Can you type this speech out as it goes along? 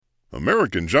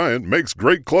American Giant makes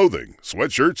great clothing,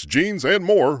 sweatshirts, jeans, and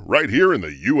more right here in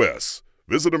the U.S.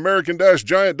 Visit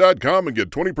American-Giant.com and get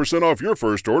 20% off your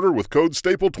first order with code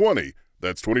STAPLE20.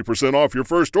 That's 20% off your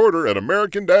first order at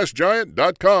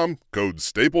American-Giant.com, code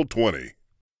STAPLE20.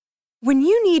 When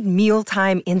you need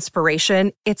mealtime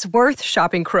inspiration, it's worth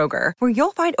shopping Kroger, where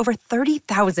you'll find over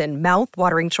 30,000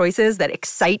 mouth-watering choices that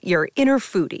excite your inner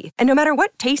foodie. And no matter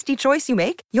what tasty choice you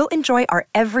make, you'll enjoy our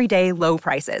everyday low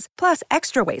prices, plus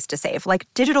extra ways to save, like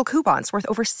digital coupons worth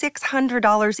over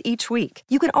 $600 each week.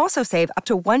 You can also save up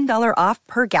to $1 off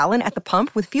per gallon at the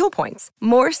pump with fuel points.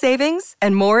 More savings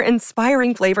and more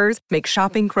inspiring flavors make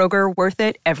shopping Kroger worth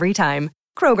it every time.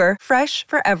 Kroger, fresh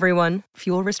for everyone.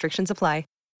 Fuel restrictions apply.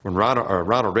 When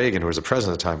Ronald Reagan, who was the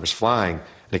president at the time, was flying,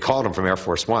 they called him from Air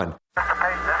Force One. Mr.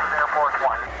 Payton, this is Air Force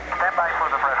One. Stand by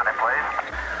for the president, please.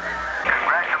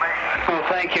 Congratulations. Well,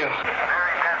 thank you.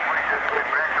 Very best wishes.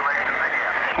 Congratulations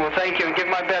again. Well, thank you, and give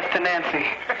my best to Nancy.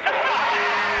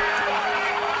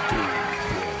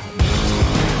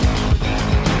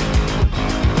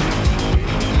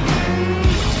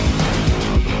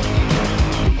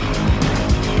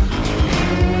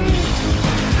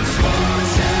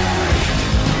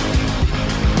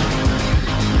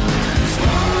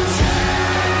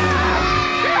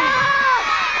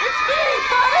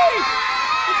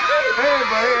 Hey,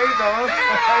 buddy, how you doing?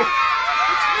 Hey.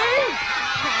 It's me!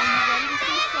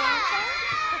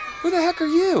 Who the heck are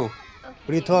you? What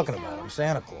are you talking about? I'm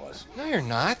Santa Claus. No, you're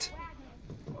not.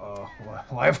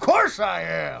 Why, of course I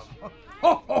am!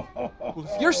 Well,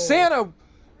 if you're Santa,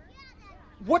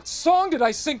 what song did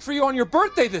I sing for you on your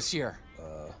birthday this year?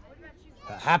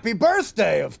 Happy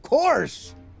birthday, of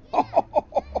course!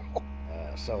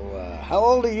 So, how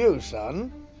old are you,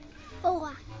 son?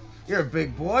 4. You're a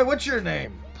big boy. What's your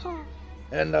name? Paul.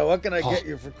 And what can I Paul, get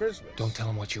you for Christmas? Don't tell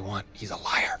him what you want. He's a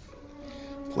liar.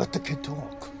 Let the kid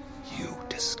talk. You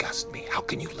disgust me. How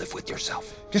can you live with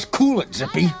yourself? Just cool it,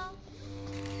 Zippy.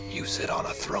 You sit on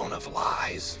a throne of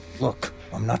lies. Look,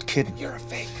 I'm not kidding. You're a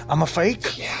fake. I'm a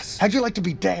fake? Yes. How'd you like to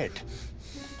be dead?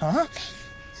 Huh?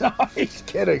 No, he's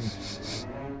kidding.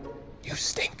 You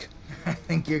stink. I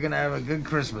think you're gonna have a good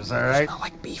Christmas, all You right? smell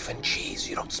like beef and cheese.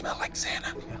 You don't smell like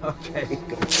Santa. Okay.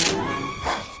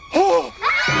 Oh!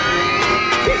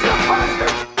 He's a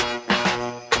bastard!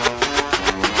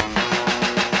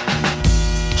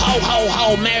 Ho, ho,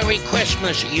 ho, Merry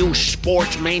Christmas, you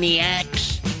sports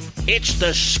maniacs. It's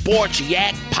the Sports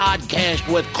Yak Podcast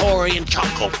with Corey and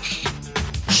Chuckles.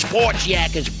 Sports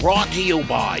Yak is brought to you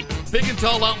by Big and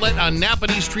Tall Outlet on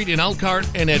Napanee Street in Elkhart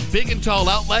and at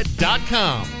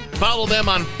bigandtalloutlet.com. Follow them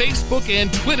on Facebook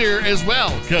and Twitter as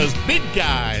well, because big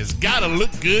guys gotta look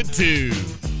good too.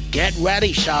 Get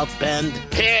ready, South Bend.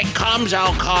 Here it comes,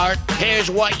 Elkhart.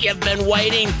 Here's what you've been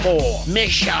waiting for.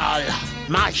 Mishal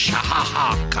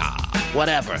Mashahaka.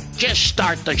 Whatever. Just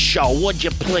start the show, would you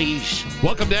please?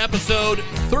 Welcome to episode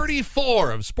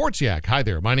 34 of Sports Yak. Hi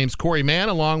there. My name's Corey Mann,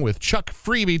 along with Chuck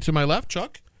Freeby to my left.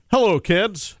 Chuck? Hello,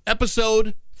 kids.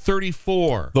 Episode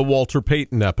 34. The Walter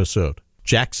Payton episode.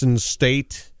 Jackson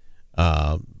State,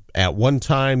 at one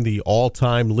time the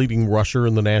all-time leading rusher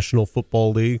in the National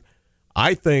Football League.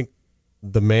 I think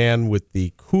the man with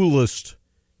the coolest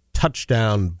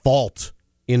touchdown vault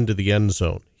into the end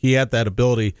zone. He had that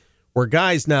ability where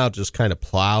guys now just kind of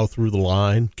plow through the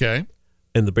line. Okay.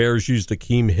 And the Bears used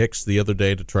Akeem Hicks the other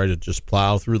day to try to just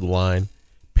plow through the line.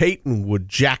 Payton would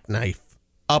jackknife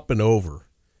up and over,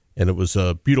 and it was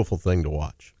a beautiful thing to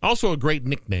watch. Also a great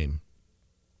nickname.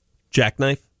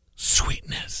 Jackknife?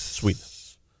 Sweetness.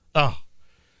 Sweetness. Oh.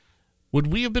 Would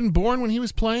we have been born when he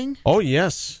was playing? Oh,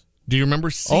 yes. Do you remember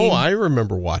seeing? Oh, I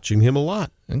remember watching him a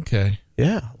lot. Okay.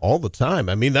 Yeah, all the time.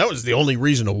 I mean, that was the only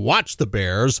reason to watch the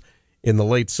Bears in the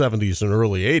late 70s and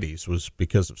early 80s was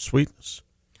because of Sweetness.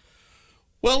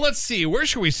 Well, let's see. Where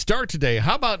should we start today?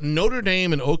 How about Notre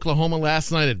Dame and Oklahoma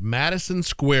last night at Madison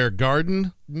Square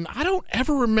Garden? I don't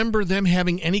ever remember them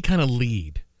having any kind of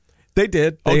lead. They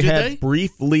did. Oh, They did had they?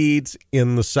 brief leads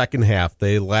in the second half.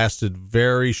 They lasted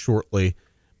very shortly,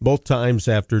 both times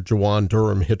after Jawan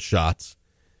Durham hit shots.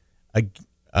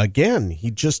 Again,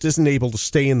 he just isn't able to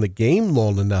stay in the game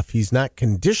long enough. He's not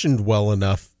conditioned well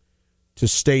enough to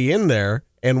stay in there,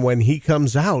 and when he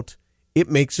comes out, it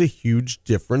makes a huge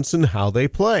difference in how they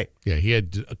play. Yeah, he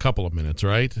had a couple of minutes,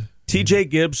 right? TJ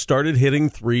Gibbs started hitting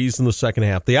threes in the second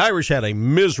half. The Irish had a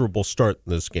miserable start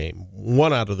in this game,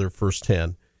 1 out of their first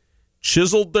 10.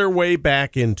 Chiseled their way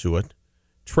back into it,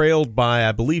 trailed by,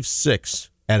 I believe,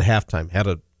 6 at halftime. Had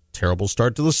a terrible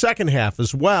start to the second half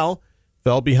as well.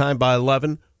 Fell behind by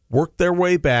 11, worked their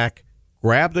way back,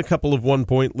 grabbed a couple of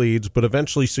one-point leads, but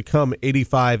eventually succumbed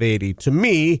 85-80. To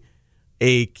me,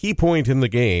 a key point in the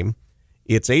game.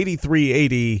 It's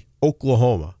 83-80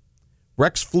 Oklahoma.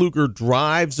 Rex Pfluger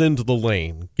drives into the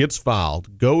lane, gets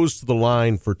fouled, goes to the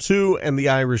line for two, and the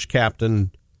Irish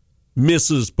captain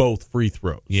misses both free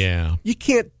throws. Yeah. You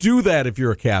can't do that if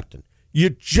you're a captain. You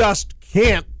just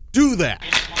can't do that.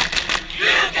 You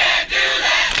can't do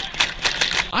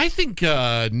that! I think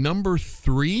number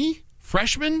 3,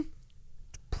 freshman,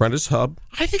 Prentice Hub.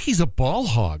 I think he's a ball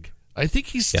hog. I think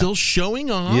he's still showing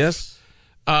off. Yes.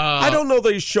 I don't know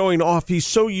that he's showing off. He's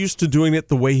so used to doing it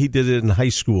the way he did it in high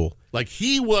school. Like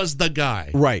he was the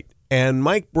guy. Right. And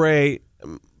Mike Bray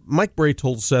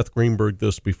told Seth Greenberg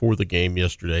this before the game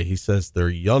yesterday. He says they're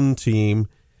a young team.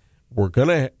 We're going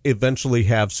to eventually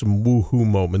have some woohoo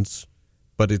moments,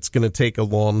 but it's going to take a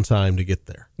long time to get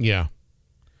there. Yeah.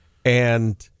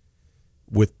 And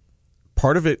with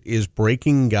part of it is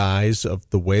breaking guys of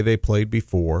the way they played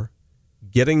before,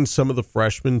 getting some of the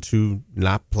freshmen to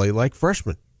not play like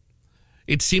freshmen.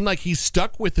 It seemed like he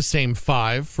stuck with the same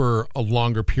 5 for a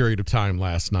longer period of time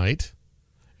last night.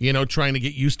 You know, trying to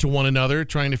get used to one another,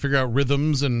 trying to figure out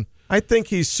rhythms. And I think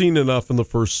he's seen enough in the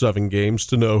first 7 games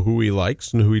to know who he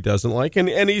likes and who he doesn't like.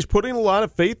 And he's putting a lot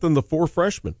of faith in the 4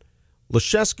 freshmen.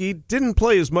 Leschewski didn't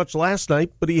play as much last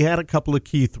night, but he had a couple of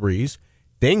key threes.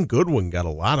 Dane Goodwin got a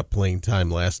lot of playing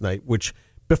time last night, which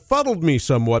befuddled me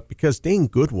somewhat because Dane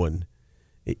Goodwin,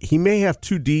 he may have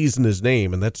 2 Ds in his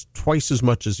name, and that's twice as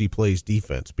much as he plays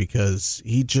defense because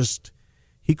he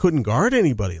couldn't guard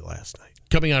anybody last night.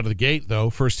 Coming out of the gate, though,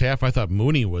 first half, I thought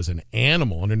Mooney was an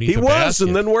animal underneath the basket. He was,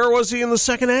 and then where was he in the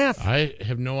second half? I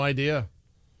have no idea.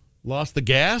 Lost the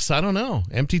gas? I don't know.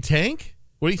 Empty tank?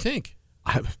 What do you think?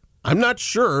 I'm not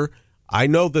sure. I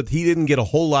know that he didn't get a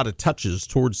whole lot of touches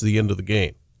towards the end of the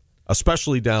game,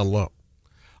 especially down low.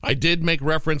 I did make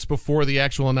reference before the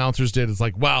actual announcers did. It's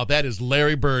like, wow, that is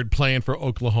Larry Bird playing for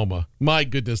Oklahoma. My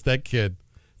goodness, that kid.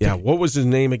 Yeah, what was his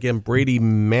name again? Brady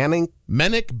Manning?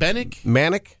 Bennick?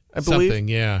 Manick, I believe. Something,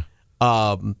 yeah.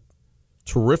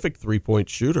 Terrific three-point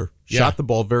shooter. Shot the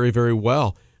ball very, very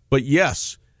well. But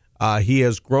yes, he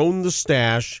has grown the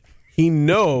stash. He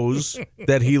knows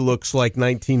that he looks like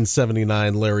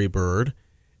 1979 Larry Bird.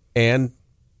 And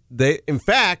in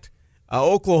fact,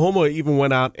 Oklahoma even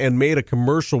went out and made a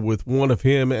commercial with one of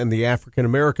him and the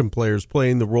African-American players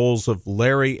playing the roles of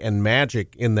Larry and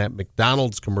Magic in that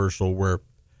McDonald's commercial where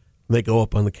they go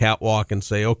up on the catwalk and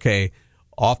say, okay,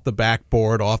 off the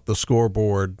backboard, off the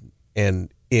scoreboard,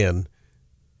 and in,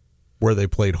 where they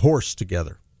played horse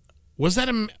together. Was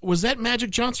that Magic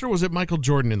Johnson or was it Michael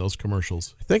Jordan in those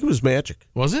commercials? I think it was Magic.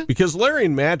 Was it? Because Larry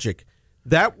and Magic,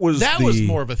 that was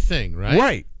more of a thing, right?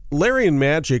 Right. Larry and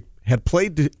Magic had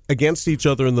played against each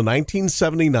other in the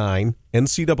 1979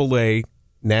 NCAA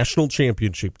National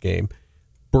Championship game.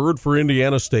 Bird for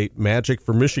Indiana State, Magic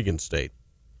for Michigan State.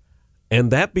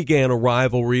 And that began a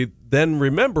rivalry. Then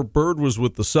remember, Bird was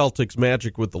with the Celtics,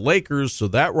 Magic with the Lakers, so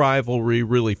that rivalry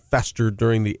really festered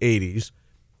during the 80s.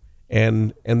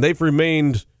 And they've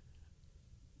remained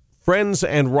friends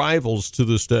and rivals to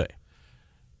this day.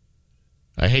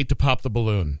 I hate to pop the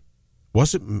balloon.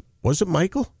 Was it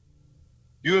Michael?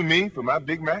 You and me for my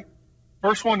Big Mac?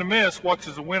 First one to miss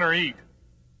watches the winner eat.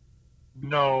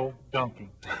 No dunking.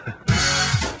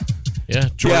 Yeah,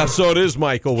 Jordan. Yeah, so it is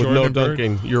Michael with Jordan no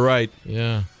dunking. You're right.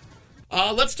 Yeah.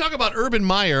 Let's talk about Urban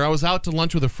Meyer. I was out to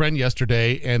lunch with a friend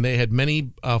yesterday, and they had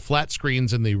many flat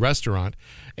screens in the restaurant.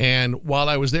 And while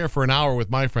I was there for an hour with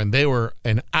my friend, they were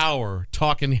an hour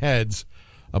talking heads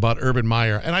about Urban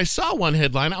Meyer. And I saw one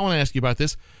headline. I want to ask you about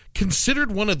this.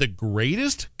 Considered one of the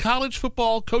greatest college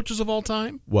football coaches of all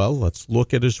time? Well, let's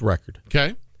look at his record.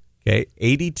 Okay.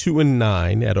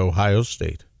 82-9 at Ohio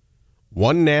State.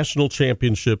 Won national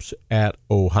championships at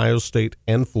Ohio State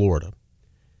and Florida.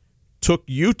 Took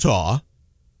Utah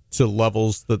to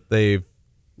levels that they've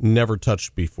never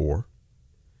touched before.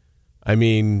 I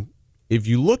mean, if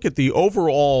you look at the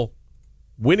overall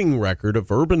winning record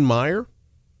of Urban Meyer,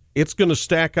 it's going to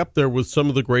stack up there with some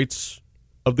of the greats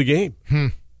of the game.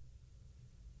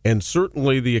 And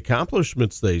certainly the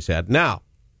accomplishments that he's had. Now,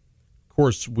 of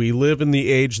course, we live in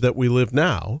the age that we live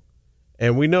now,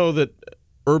 and we know that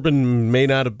Urban may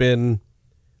not have been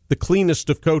the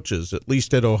cleanest of coaches, at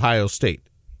least at Ohio State.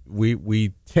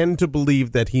 We tend to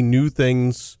believe that he knew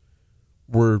things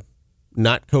were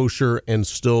not kosher and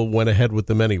still went ahead with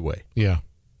them anyway. Yeah.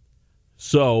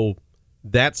 So,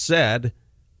 that said,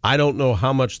 I don't know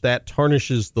how much that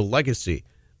tarnishes the legacy.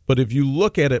 But if you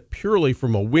look at it purely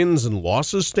from a wins and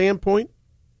losses standpoint,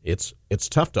 it's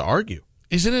tough to argue.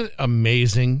 Isn't it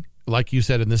amazing, like you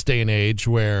said, in this day and age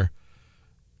where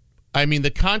I mean,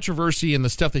 the controversy and the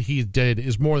stuff that he did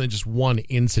is more than just one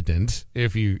incident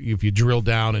if you drill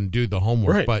down and do the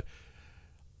homework. Right. But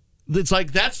it's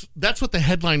like that's what the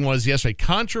headline was yesterday.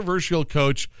 Controversial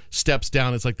coach steps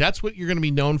down. It's like that's what you're going to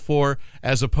be known for,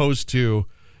 as opposed to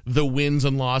the wins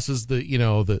and losses,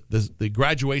 the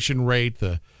graduation rate,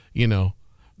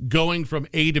 going from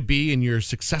A to B in your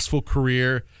successful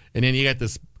career, and then you got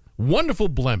this wonderful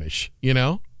blemish,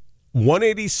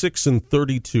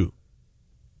 186-32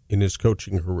 in his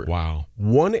coaching career. Wow.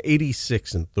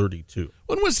 186-32.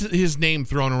 When was his name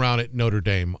thrown around at Notre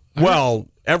Dame? Well,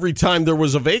 every time there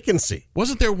was a vacancy.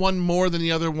 Wasn't there one more than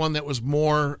the other one that was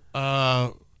more,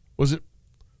 was it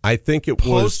I think it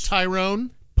was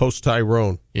post-Tyrone?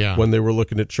 Post-Tyrone. Yeah. When they were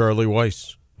looking at Charlie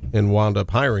Weiss and wound up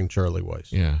hiring Charlie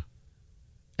Weiss. Yeah.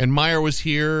 And Meyer was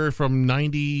here from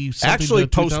 90-something Actually, to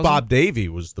 2000? post-Bob Davie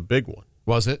was the big one.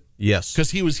 Was it? Yes.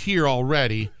 Because he was here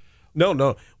already.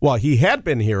 No. Well, he had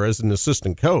been here as an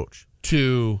assistant coach.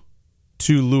 To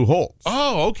Lou Holtz.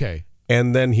 Oh, okay.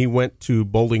 And then he went to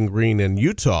Bowling Green in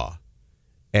Utah.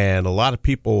 And a lot of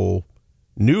people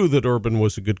knew that Urban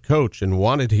was a good coach and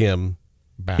wanted him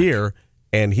back here.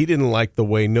 And he didn't like the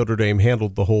way Notre Dame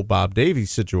handled the whole Bob Davie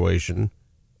situation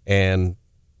and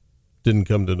didn't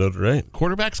come to Notre Dame.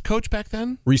 Quarterbacks coach back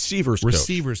then? Receivers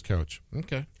coach.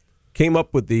 Okay. Came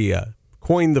up with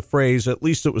coined the phrase, at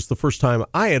least it was the first time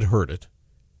I had heard it,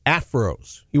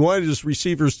 afros. He wanted his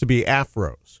receivers to be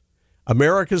afros.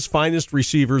 America's finest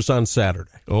receivers on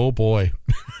Saturday. Oh, boy.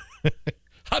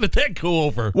 How did that go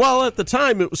over? Well, at the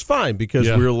time, it was fine because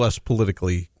we were less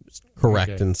politically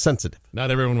correct and sensitive.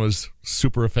 Not everyone was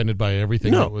super offended by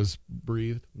everything that was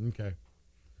breathed. Okay.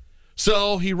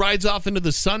 So he rides off into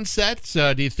the sunset.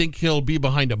 Do you think he'll be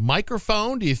behind a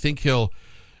microphone? Do you think he'll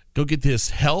go get his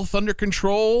health under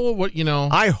control?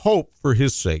 I hope for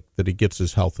his sake that he gets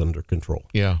his health under control.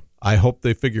 Yeah. I hope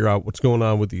they figure out what's going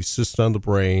on with the cyst on the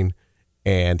brain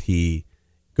and he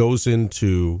goes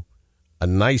into a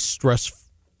nice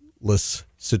stressless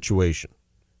situation.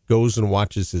 Goes and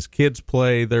watches his kids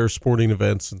play their sporting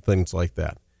events and things like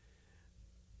that.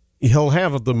 He'll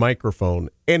have the microphone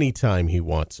anytime he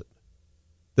wants it.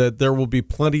 That there will be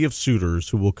plenty of suitors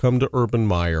who will come to Urban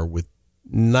Meyer with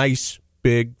nice,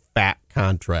 big, fat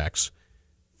contracts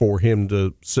for him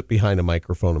to sit behind a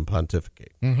microphone and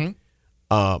pontificate. Mm-hmm.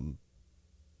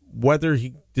 Whether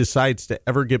he decides to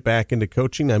ever get back into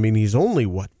coaching, I mean, he's only,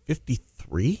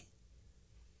 53?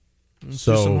 Let's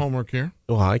do some homework here.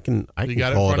 Well, I can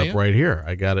call it up right here.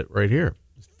 I got it right here.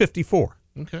 54.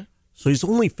 Okay. So he's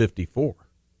only 54.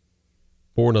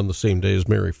 Born on the same day as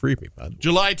Mary Freebie, by the way.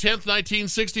 July 10th,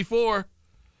 1964.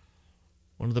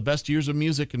 One of the best years of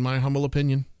music, in my humble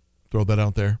opinion. Throw that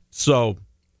out there. So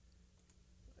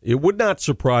it would not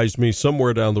surprise me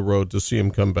somewhere down the road to see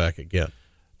him come back again.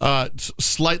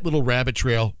 Slight little rabbit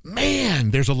trail.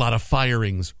 Man, there's a lot of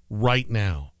firings right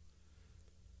now.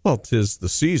 Well, 'tis the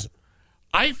season.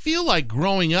 I feel like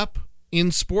growing up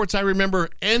in sports, I remember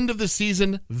end of the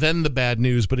season, then the bad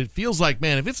news. But it feels like,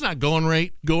 man, if it's not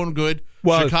going good,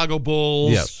 Chicago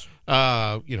Bulls, yes.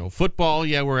 Football,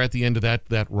 we're at the end of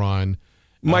that run.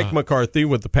 Mike McCarthy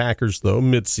with the Packers, though,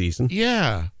 mid-season.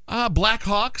 Yeah.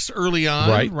 Blackhawks early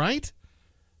on, right?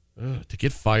 To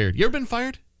get fired. You ever been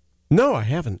fired? No, I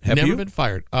haven't. Have you? Never been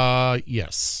fired.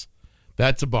 Yes.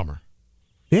 That's a bummer.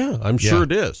 Yeah, I'm sure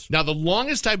it is. Now, the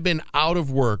longest I've been out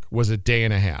of work was a day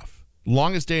and a half.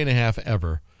 Longest day and a half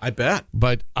ever. I bet.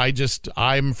 But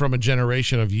I'm from a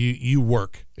generation of you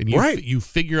work. And you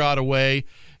figure out a way.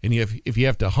 And if you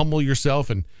have to humble yourself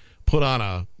and put on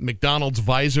a McDonald's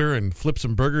visor and flip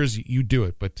some burgers, you do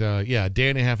it. But, a day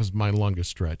and a half is my longest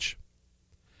stretch.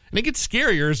 And it gets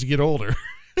scarier as you get older.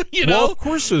 Well, of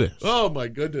course it is. Oh, my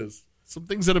goodness. Some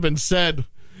things that have been said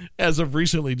as of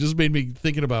recently just made me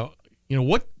thinking about,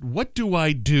 what do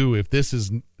I do if this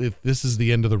is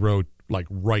the end of the road, like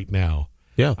right now?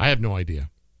 Yeah. I have no idea.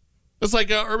 It's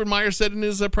like Urban Meyer said in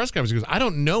his press conference. He goes, I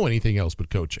don't know anything else but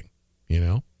coaching, Can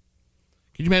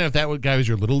you imagine if that guy was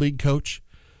your little league coach?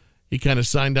 He kind of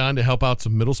signed on to help out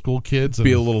some middle school kids.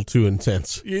 Be a little too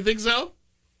intense. You think so?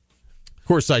 Of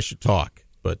course I should talk,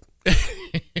 but...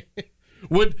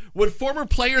 Would former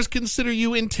players consider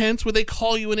you intense? Would they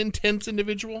call you an intense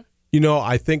individual?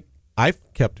 I think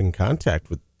I've kept in contact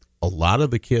with a lot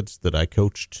of the kids that I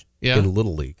coached in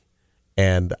Little League,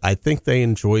 and I think they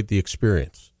enjoyed the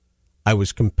experience. I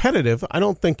was competitive. I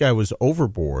don't think I was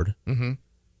overboard,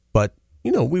 but,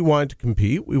 we wanted to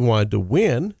compete. We wanted to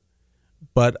win,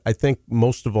 but I think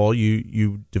most of all,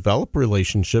 you develop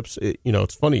relationships.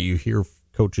 It's funny, you hear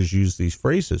coaches use these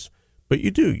phrases, but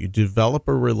you do. You develop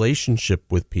a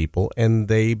relationship with people, and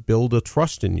they build a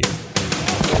trust in you.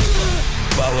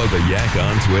 Follow the Yak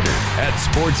on Twitter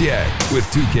 @SportsYak with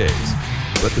 2 Ks,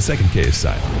 but the second K is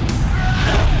silent.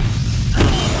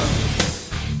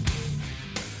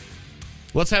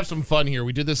 Let's have some fun here.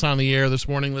 We did this on the air this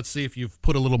morning. Let's see if you've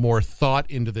put a little more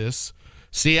thought into this.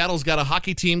 Seattle's got a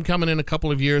hockey team coming in a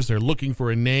couple of years. They're looking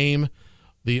for a name.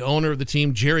 The owner of the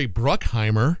team, Jerry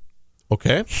Bruckheimer,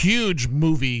 okay, huge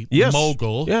movie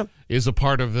mogul, is a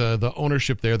part of the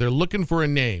ownership there. They're looking for a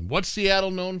name. What's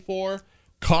Seattle known for?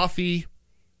 Coffee,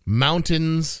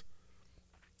 mountains,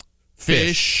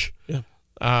 fish. Yeah.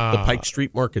 The Pike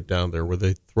Street Market down there where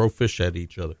they throw fish at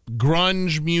each other.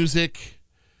 Grunge music.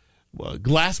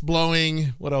 Glass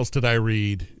blowing. What else did I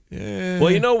read?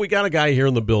 Well, we got a guy here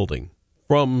in the building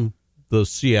from the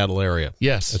Seattle area.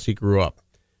 Yes. As he grew up.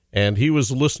 And he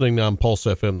was listening on Pulse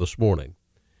FM this morning.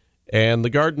 And the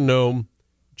Garden Gnome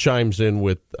chimes in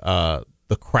with the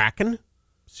Kraken,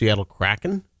 Seattle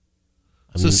Kraken.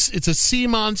 It's a sea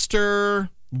monster,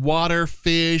 water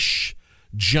fish,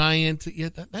 giant. Yeah,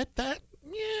 that.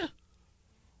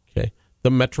 Okay.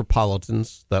 The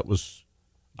Metropolitans, that was...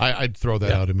 I'd throw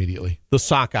that out immediately. The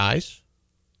Sockeyes.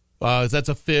 That's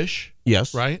a fish.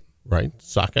 Yes. Right? Right.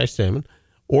 Sockeye salmon.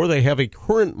 Or they have a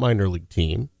current minor league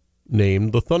team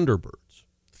named the Thunderbirds.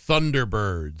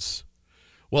 Thunderbirds.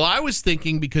 Well, I was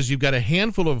thinking because you've got a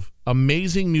handful of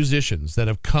amazing musicians that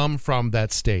have come from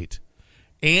that state,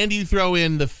 and you throw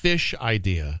in the fish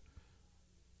idea.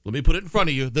 Let me put it in front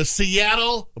of you. The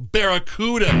Seattle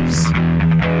Barracudas.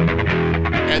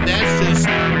 And that's just...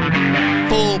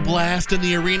 full blast in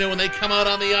the arena when they come out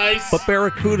on the ice. But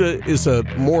barracuda is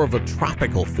more of a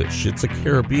tropical fish. It's a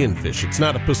Caribbean fish. It's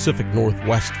not a Pacific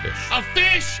Northwest fish. A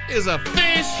fish is a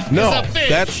fish no, is a fish.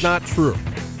 That's not true.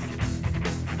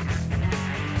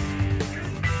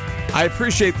 I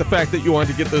appreciate the fact that you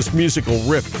wanted to get this musical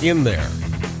riff in there.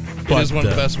 It is one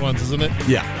of the best ones, isn't it?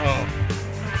 Yeah. Oh.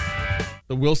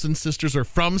 The Wilson sisters are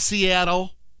from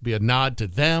Seattle. Be a nod to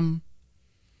them.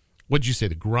 What'd you say,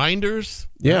 the Grinders?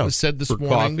 Yeah, that was said this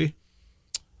morning.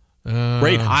 Coffee.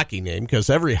 Great hockey name, because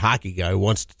every hockey guy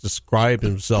wants to describe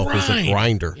himself as a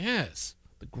grinder. Yes,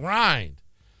 the grind.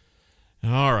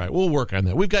 All right, we'll work on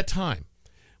that. We've got time.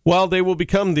 Well, they will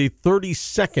become the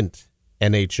 32nd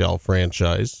NHL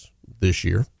franchise this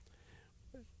year.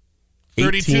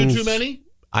 32 too many?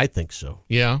 I think so.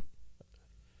 Yeah.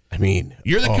 I mean...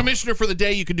 You're the commissioner for the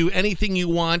day. You can do anything you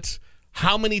want.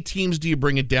 How many teams do you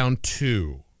bring it down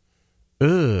to?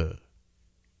 I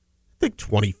think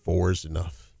 24 is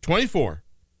enough. 24?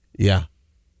 Yeah. I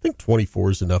think 24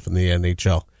 is enough in the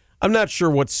NHL. I'm not sure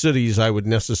what cities I would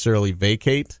necessarily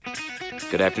vacate.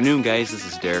 Good afternoon, guys. This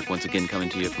is Derek once again coming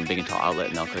to you from Big and Tall Outlet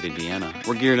in Elkhart, Indiana.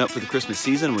 We're gearing up for the Christmas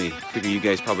season. We figure you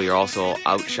guys probably are also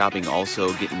out shopping,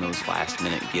 also getting those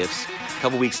last-minute gifts. A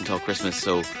couple weeks until Christmas,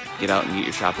 so get out and get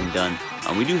your shopping done.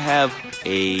 We do have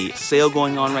a sale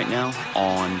going on right now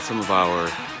on some of our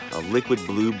Liquid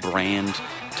Blue brand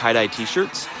tie-dye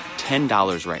t-shirts.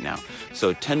 $10 right now.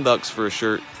 So $10 for a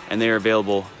shirt, and they're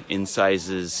available in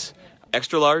sizes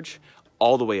extra large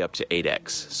all the way up to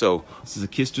 8X. So this is a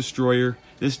Kiss Destroyer.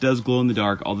 This does glow in the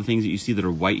dark. All the things that you see that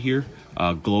are white here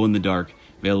glow in the dark,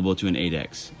 available to an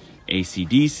 8X.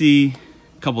 AC/DC,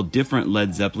 a couple different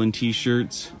Led Zeppelin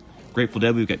t-shirts. Grateful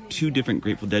Dead, we've got 2 different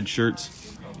Grateful Dead shirts.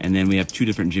 And then we have 2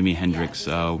 different Jimi Hendrix.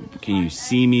 Can You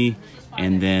See Me?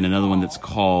 And then another one that's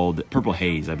called Purple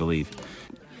Haze, I believe.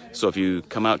 So if you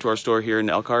come out to our store here in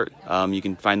Elkhart, you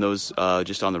can find those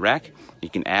just on the rack. You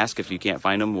can ask if you can't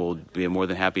find them. We'll be more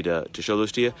than happy to show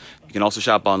those to you. You can also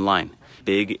shop online,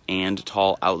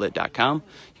 bigandtalloutlet.com.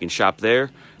 You can shop there.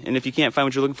 And if you can't find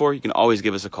what you're looking for, you can always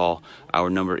give us a call.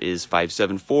 Our number is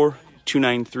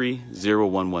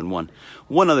 574-293-0111.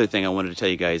 One other thing I wanted to tell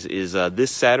you guys is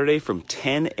this Saturday from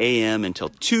 10 a.m. until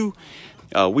 2,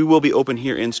 we will be open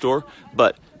here in store.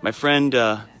 But my friend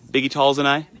Biggie Talls and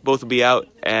I both will be out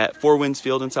at Four Winds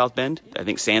Field in South Bend. I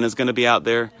think Santa's going to be out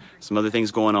there. Some other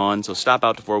things going on. So stop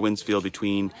out to Four Winds Field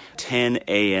between 10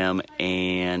 a.m.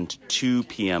 and 2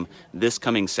 p.m. this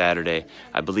coming Saturday.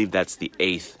 I believe that's the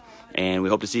 8th. And we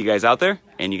hope to see you guys out there.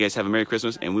 And you guys have a Merry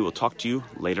Christmas. And we will talk to you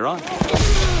later on.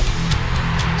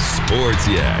 Sports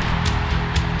Yak,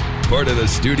 part of the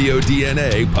Studio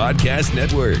DNA podcast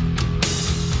network.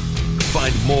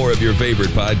 Find more of your favorite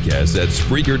podcasts at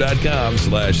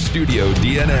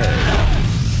Spreaker.com/StudioDNA.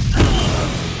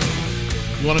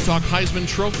 You want to talk Heisman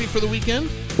Trophy for the weekend?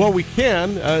 Well, we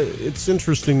can. It's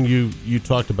interesting you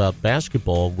talked about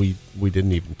basketball. We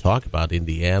didn't even talk about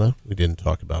Indiana. We didn't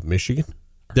talk about Michigan.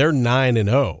 They're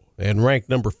 9-0 and ranked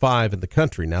number 5 in the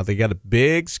country. Now, they got a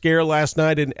big scare last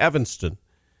night in Evanston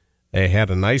They had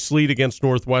a nice lead against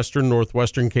Northwestern.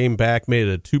 Northwestern came back, made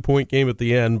it a 2-point game at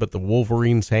the end, but the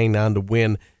Wolverines hang on to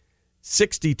win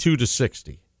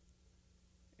 62-60.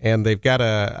 And they've got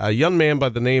a young man by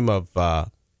the name of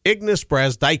Ignas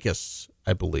Brazdeikis,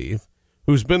 I believe,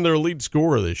 who's been their lead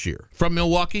scorer this year. From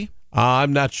Milwaukee?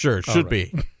 I'm not sure. It should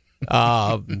be.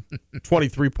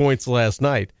 23 points last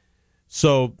night.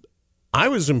 So I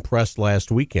was impressed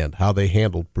last weekend how they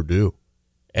handled Purdue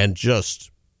and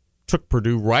just took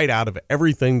Purdue right out of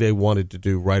everything they wanted to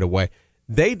do right away.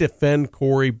 They defend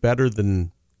Corey better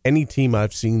than any team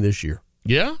I've seen this year.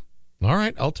 Yeah? All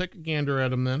right. I'll take a gander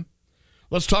at them then.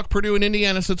 Let's talk Purdue and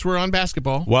Indiana since we're on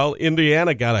basketball. Well,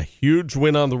 Indiana got a huge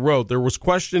win on the road. There was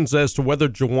questions as to whether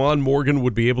Juwan Morgan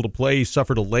would be able to play. He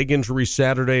suffered a leg injury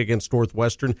Saturday against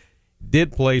Northwestern.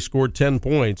 Did play, scored 10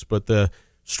 points, but the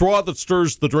straw that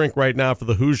stirs the drink right now for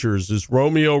the Hoosiers is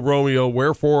Romeo, Romeo,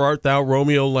 wherefore art thou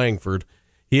Romeo Langford?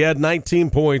 He had 19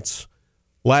 points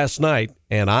last night,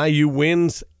 and IU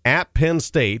wins at Penn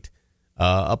State,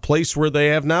 a place where they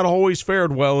have not always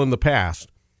fared well in the past.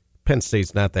 Penn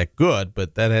State's not that good,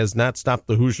 but that has not stopped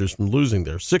the Hoosiers from losing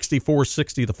there.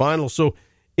 64-60 the final. So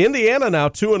Indiana now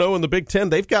 2-0 in the Big Ten.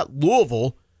 They've got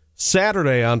Louisville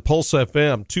Saturday on Pulse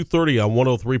FM, 2:30 on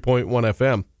 103.1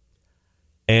 FM.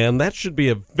 And that should be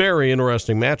a very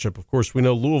interesting matchup. Of course, we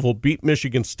know Louisville beat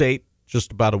Michigan State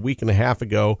just about a week and a half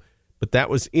ago, but that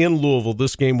was in Louisville.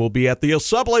 This game will be at the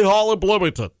Assembly Hall in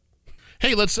Bloomington.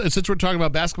 Hey, since we're talking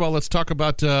about basketball, let's talk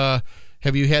about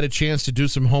have you had a chance to do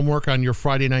some homework on your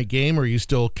Friday night game, or are you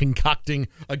still concocting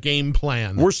a game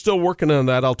plan? We're still working on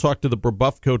that. I'll talk to the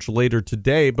Brebeuf coach later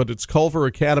today, but it's Culver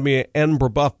Academy and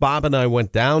Brebeuf. Bob and I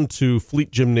went down to Fleet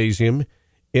Gymnasium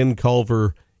in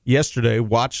Culver yesterday,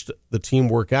 watched the team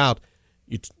work out.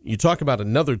 You talk about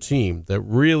another team that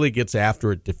really gets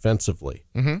after it defensively.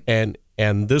 Mm-hmm.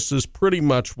 And this is pretty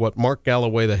much what Mark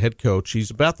Galloway, the head coach,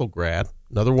 he's a Bethel grad,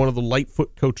 another one of the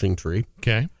Lightfoot coaching tree.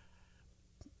 Okay.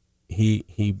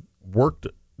 He worked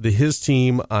his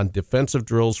team on defensive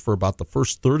drills for about the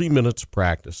first 30 minutes of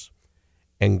practice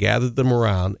and gathered them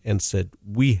around and said,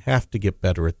 we have to get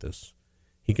better at this.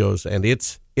 He goes, and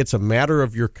it's a matter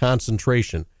of your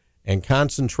concentration. And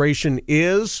concentration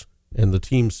is, and the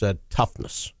team said,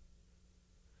 toughness.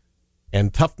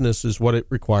 And toughness is what it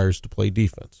requires to play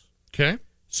defense. Okay.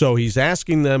 So he's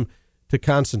asking them to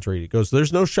concentrate. He goes,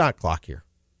 there's no shot clock here.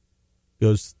 He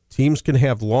goes, teams can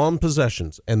have long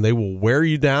possessions, and they will wear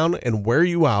you down and wear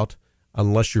you out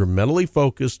unless you're mentally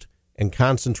focused and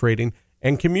concentrating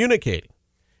and communicating.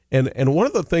 And one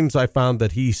of the things I found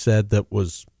that he said that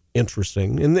was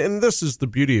interesting, and this is the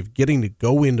beauty of getting to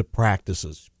go into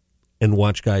practices and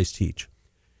watch guys teach.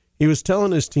 He was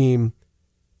telling his team,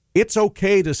 it's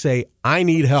okay to say, I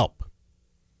need help.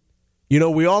 You know,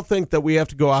 we all think that we have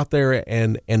to go out there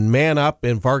and man up,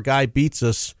 and if our guy beats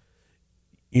us,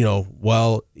 you know,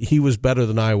 well, he was better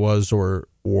than I was, or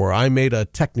I made a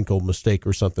technical mistake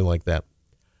or something like that.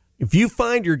 If you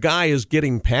find your guy is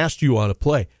getting past you on a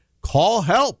play, call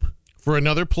help. For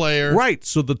another player. Right,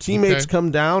 so the teammates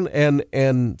come down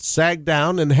and sag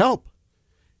down and help.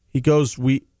 He goes,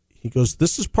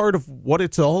 this is part of what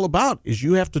it's all about, is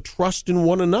you have to trust in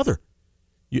one another.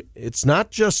 It's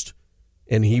not just,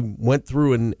 and he went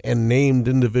through and named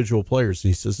individual players.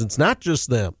 He says, it's not just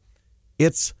them.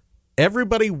 It's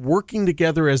everybody working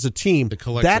together as a team. The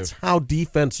collective. That's how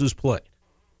defense is played.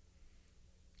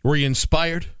 Were you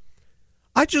inspired?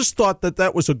 I just thought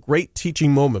that was a great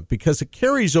teaching moment because it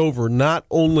carries over not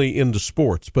only into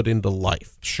sports but into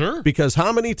life. Sure. Because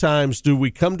how many times do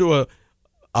we come to a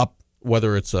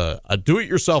whether it's a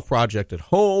do-it-yourself project at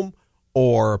home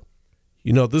or,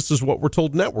 you know, this is what we're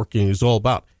told networking is all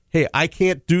about. Hey, I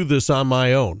can't do this on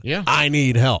my own. Yeah. I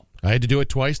need help. I had to do it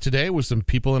twice today with some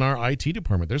people in our IT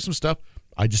department. There's some stuff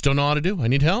I just don't know how to do. I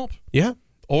need help. Yeah.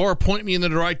 Or point me in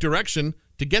the right direction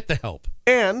to get the help.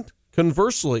 And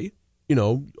conversely, you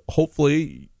know,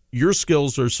 hopefully your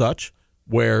skills are such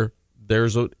where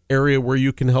there's an area where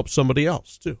you can help somebody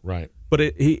else too. Right. But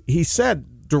he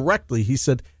said directly, he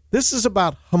said, this is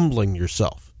about humbling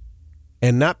yourself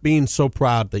and not being so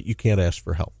proud that you can't ask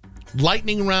for help.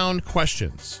 Lightning round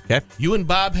questions. Okay. You and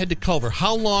Bob head to Culver.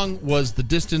 How long was the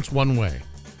distance one way?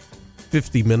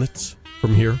 50 minutes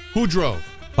from here. Who drove?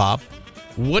 Bob.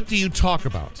 What do you talk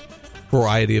about?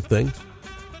 Variety of things.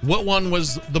 What one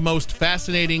was the most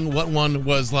fascinating? What one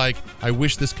was like, I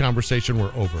wish this conversation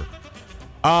were over?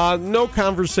 No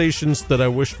conversations that I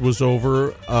wished was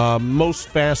over. Most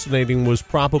fascinating was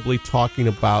probably talking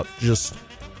about just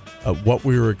what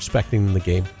we were expecting in the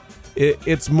game.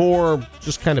 It's more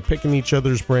just kind of picking each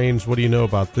other's brains. What do you know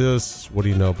about this? What do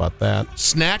you know about that?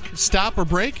 Snack, stop, or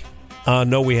break?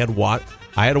 No, we had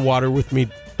I had a water with me.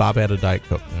 Bob had a Diet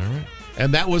Coke. All right.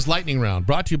 And that was Lightning Round,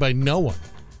 brought to you by no one.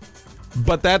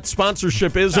 But that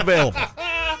sponsorship is available.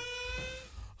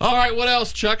 All right, what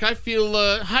else, Chuck? I feel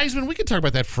Heisman, we can talk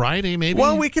about that Friday, maybe.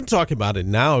 Well, we can talk about it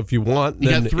now if you want.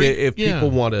 Then if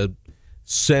people want to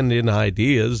send in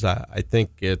ideas, I think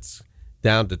it's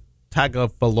down to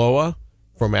Tagovailoa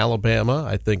from Alabama.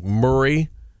 I think Murray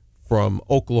from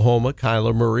Oklahoma,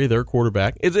 Kyler Murray, their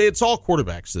quarterback. It's all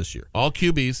quarterbacks this year. All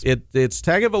QBs. It's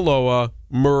Tagovailoa,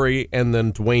 Murray, and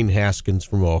then Dwayne Haskins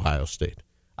from Ohio State.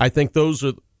 I think those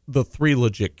are the three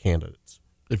legit candidates.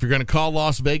 If you're going to call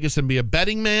Las Vegas and be a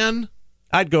betting man,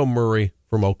 I'd go Murray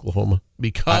from Oklahoma.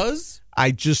 Because?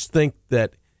 I just think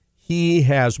that he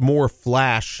has more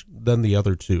flash than the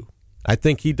other two. I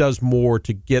think he does more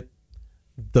to get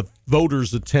the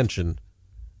voters' attention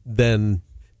than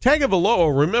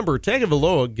Tagovailoa. Remember,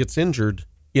 Tagovailoa gets injured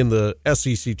in the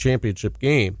SEC championship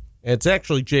game, and it's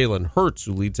actually Jalen Hurts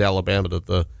who leads Alabama to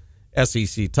the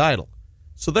SEC title.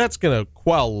 So that's going to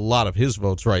quell a lot of his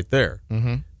votes right there.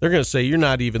 Mm-hmm. They're going to say you're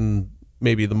not even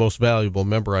maybe the most valuable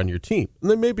member on your team. And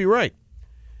they may be right.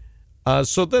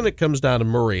 So then it comes down to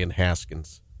Murray and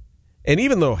Haskins. And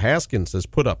even though Haskins has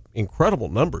put up incredible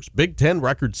numbers, Big Ten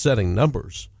record-setting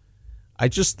numbers, I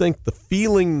just think the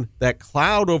feeling, that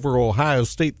cloud over Ohio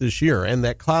State this year, and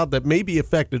that cloud that maybe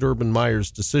affected Urban Meyer's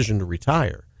decision to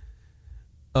retire,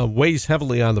 weighs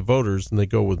heavily on the voters, and they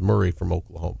go with Murray from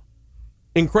Oklahoma.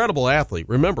 Incredible athlete.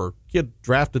 Remember, kid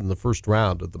drafted in the first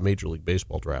round of the Major League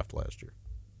Baseball draft last year.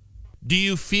 Do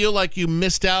you feel like you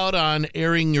missed out on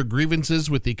airing your grievances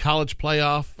with the college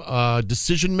playoff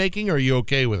decision-making, or are you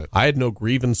okay with it? I had no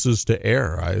grievances to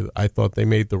air. I thought they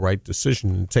made the right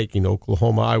decision in taking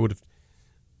Oklahoma.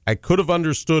 I could have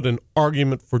understood an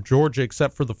argument for Georgia,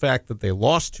 except for the fact that they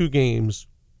lost 2 games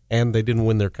and they didn't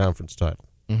win their conference title.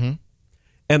 Mm-hmm.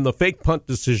 And the fake punt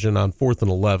decision on 4th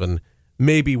and 11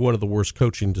 may be one of the worst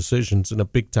coaching decisions in a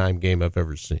big-time game I've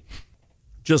ever seen.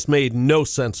 Just made no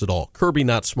sense at all. Kirby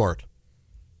not smart.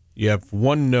 You have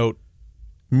one note,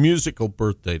 musical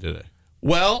birthday today.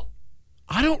 Well,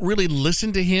 I don't really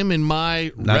listen to him in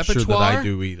my Not repertoire. sure that I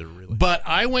do either, really. But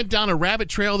I went down a rabbit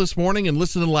trail this morning and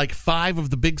listened to like 5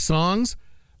 of the big songs.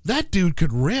 That dude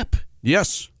could rip.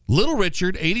 Yes. Little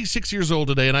Richard, 86 years old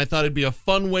today, and I thought it'd be a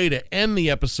fun way to end the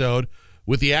episode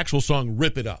with the actual song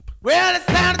Rip It Up. Well, it's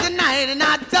Saturday night and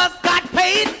I just got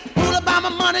paid. Fool about my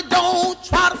money, don't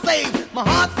try to save. My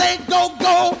heart say go,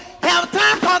 go. Have a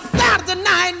time cause Saturday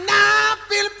night. Now I'm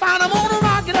feeling fine. I'm gonna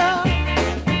rock it up.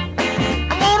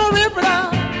 I'm gonna rip it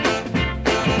up.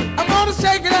 I'm gonna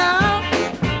shake it up.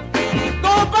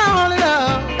 Gonna ball it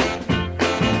up.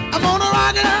 I'm gonna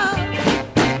rock it up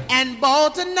and ball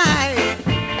tonight.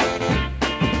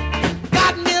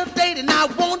 Got me a date and I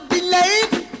won't be late.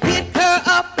 Pick her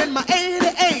up in my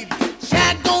 88.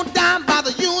 Shag go down by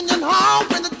the Union Hall.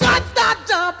 When the dots start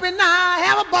jumping, I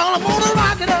have a ball. I'm gonna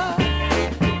rock it up.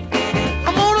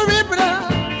 I'm gonna rip it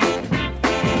up.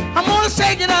 I'm gonna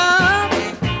shake it up.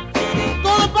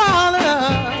 Gonna ball it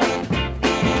up.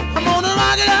 I'm gonna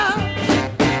rock it up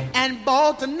and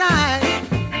ball tonight.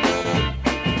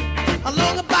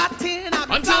 Along about 10.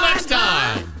 Until next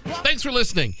time. Thanks for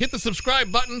listening. Hit the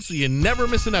subscribe button so you never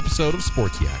miss an episode of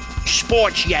Sports Yak.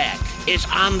 Sports Yak is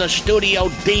on the Studio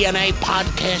DNA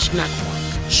Podcast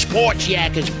Network. Sports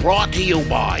Yak is brought to you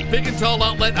by Big and Tall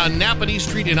Outlet on Napanee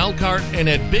Street in Elkhart and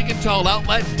at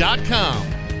bigandtalloutlet.com.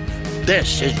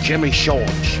 This is Jimmy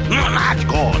Shorts. That's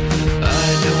good.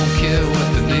 I don't care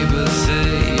what the neighbors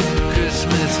say.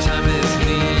 Christmas time is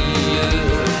near.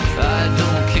 I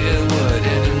don't care what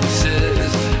anyone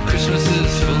says. Christmas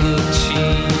is full of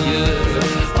cheer.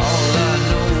 All I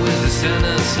know is the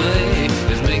Santa sleigh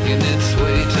is making its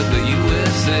way to the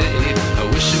USA. I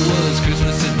wish it was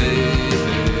Christmas today.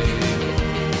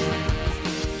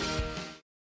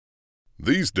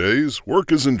 These days,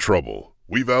 work is in trouble.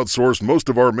 We've outsourced most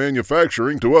of our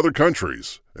manufacturing to other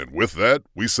countries, and with that,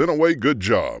 we sent away good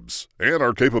jobs and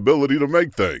our capability to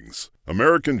make things.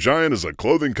 American Giant is a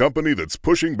clothing company that's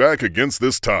pushing back against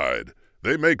this tide.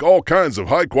 They make all kinds of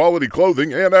high-quality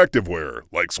clothing and activewear,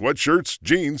 like sweatshirts,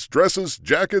 jeans, dresses,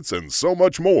 jackets, and so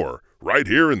much more, right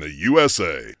here in the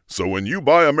USA. So when you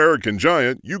buy American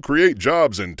Giant, you create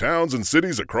jobs in towns and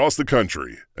cities across the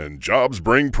country. And jobs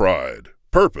bring pride,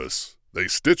 purpose. They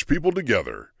stitch people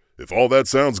together. If all that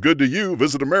sounds good to you,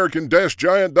 visit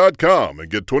American-Giant.com and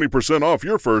get 20% off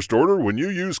your first order when you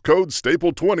use code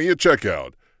STAPLE20 at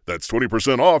checkout. That's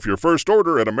 20% off your first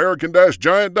order at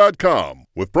American-Giant.com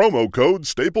with promo code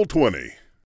STAPLE20.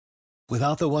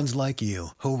 Without the ones like you,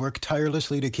 who work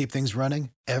tirelessly to keep things running,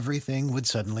 everything would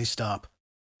suddenly stop.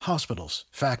 Hospitals,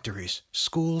 factories,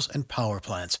 schools, and power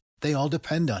plants, They all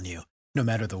depend on you. No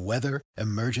matter the weather,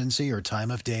 emergency, or time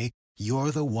of day,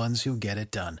 you're the ones who get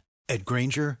it done. At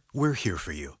Grainger, we're here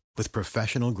for you with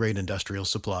professional-grade industrial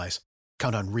supplies.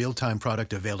 Count on real-time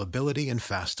product availability and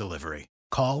fast delivery.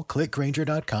 Call, click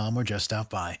Grainger.com, or just stop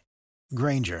by.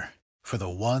 Grainger, for the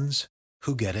ones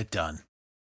who get it done.